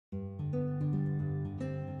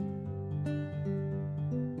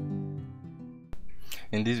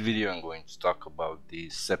In this video I'm going to talk about the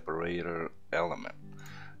separator element.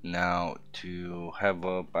 Now to have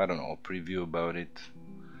a, I don't know, a preview about it,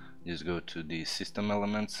 just go to the system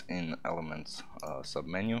elements in elements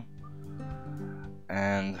submenu,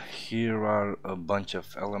 and here are a bunch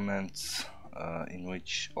of elements in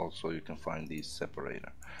which also you can find the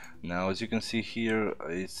separator. Now as you can see here,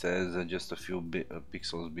 it says just a few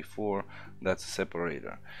pixels before, that's a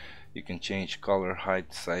separator. You can change color,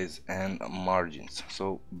 height, size and margins.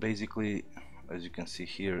 So basically, as you can see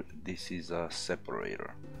here, this is a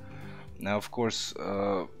separator. Now of course,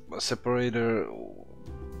 a separator,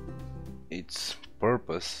 its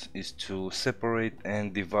purpose is to separate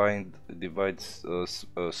and divide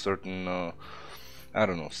certain I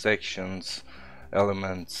don't know, sections,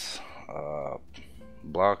 elements,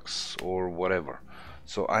 blocks or whatever.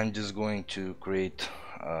 So I'm just going to create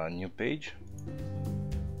a new page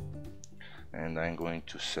and I'm going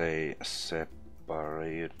to say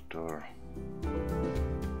separator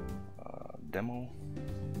demo.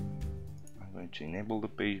 I'm going to enable the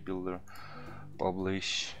page builder,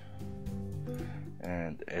 publish,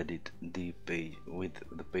 and edit the page with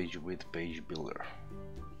page builder.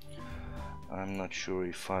 I'm not sure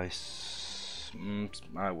if I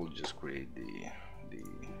will just create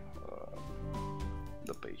the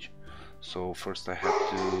page. So first I have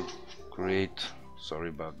to create, sorry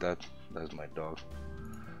about that, that's my dog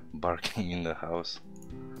barking in the house.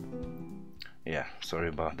 Yeah, sorry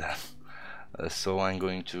about that. So I'm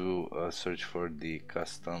going to search for the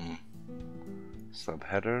custom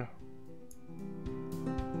subheader,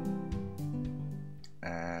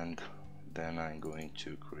 and then I'm going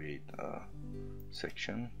to create a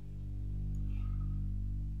section,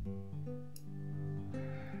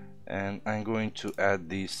 and I'm going to add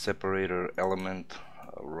the separator element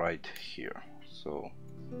right here. So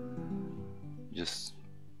just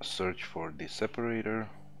search for the separator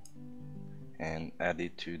and add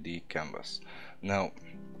it to the canvas. Now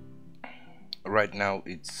right now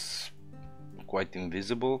it's quite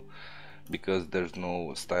invisible because there's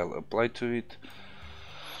no style applied to it.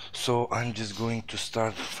 So I'm just going to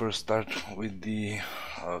start with the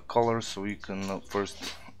colors so you can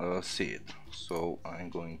first see it. So I'm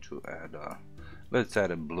going to add let's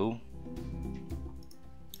add a blue,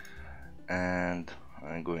 and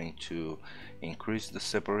I'm going to increase the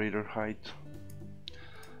separator height. I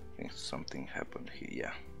think something happened here.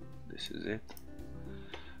 Yeah, this is it.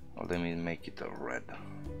 Let me make it a red.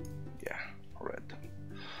 Yeah, red.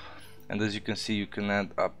 And as you can see, you can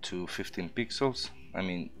add up to 15 pixels. I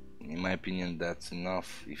mean, in my opinion, that's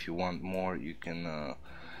enough. If you want more, you can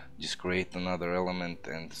just create another element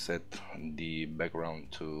and set the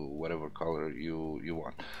background to whatever color you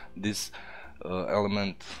want. This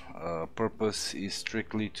element purpose is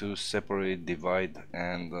strictly to separate, divide,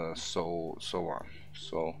 and so on.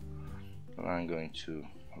 So I'm going to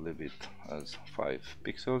leave it as 5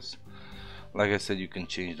 pixels. Like I said, you can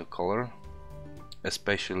change the color,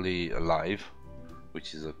 especially live,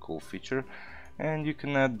 which is a cool feature, and you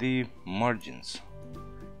can add the margins.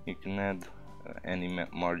 You can add any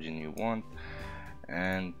margin you want,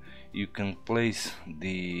 and you can place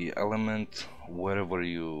the element wherever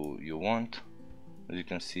you want. As you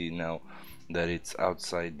can see now that it's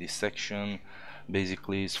outside this section,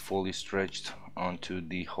 basically it's fully stretched onto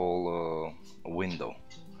the whole window.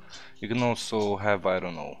 You can also have, I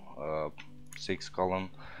don't know, 6 column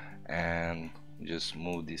and just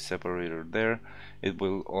move the separator there. It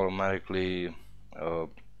will automatically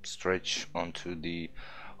stretch onto the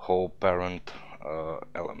whole parent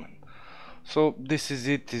element. So this is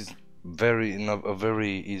it. Is a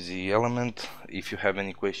very easy element. If you have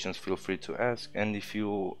any questions, feel free to ask, and if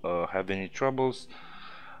you have any troubles,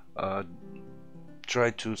 try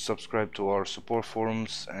to subscribe to our support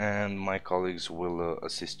forums and my colleagues will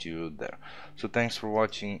assist you there. So thanks for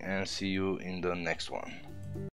watching and see you in the next one.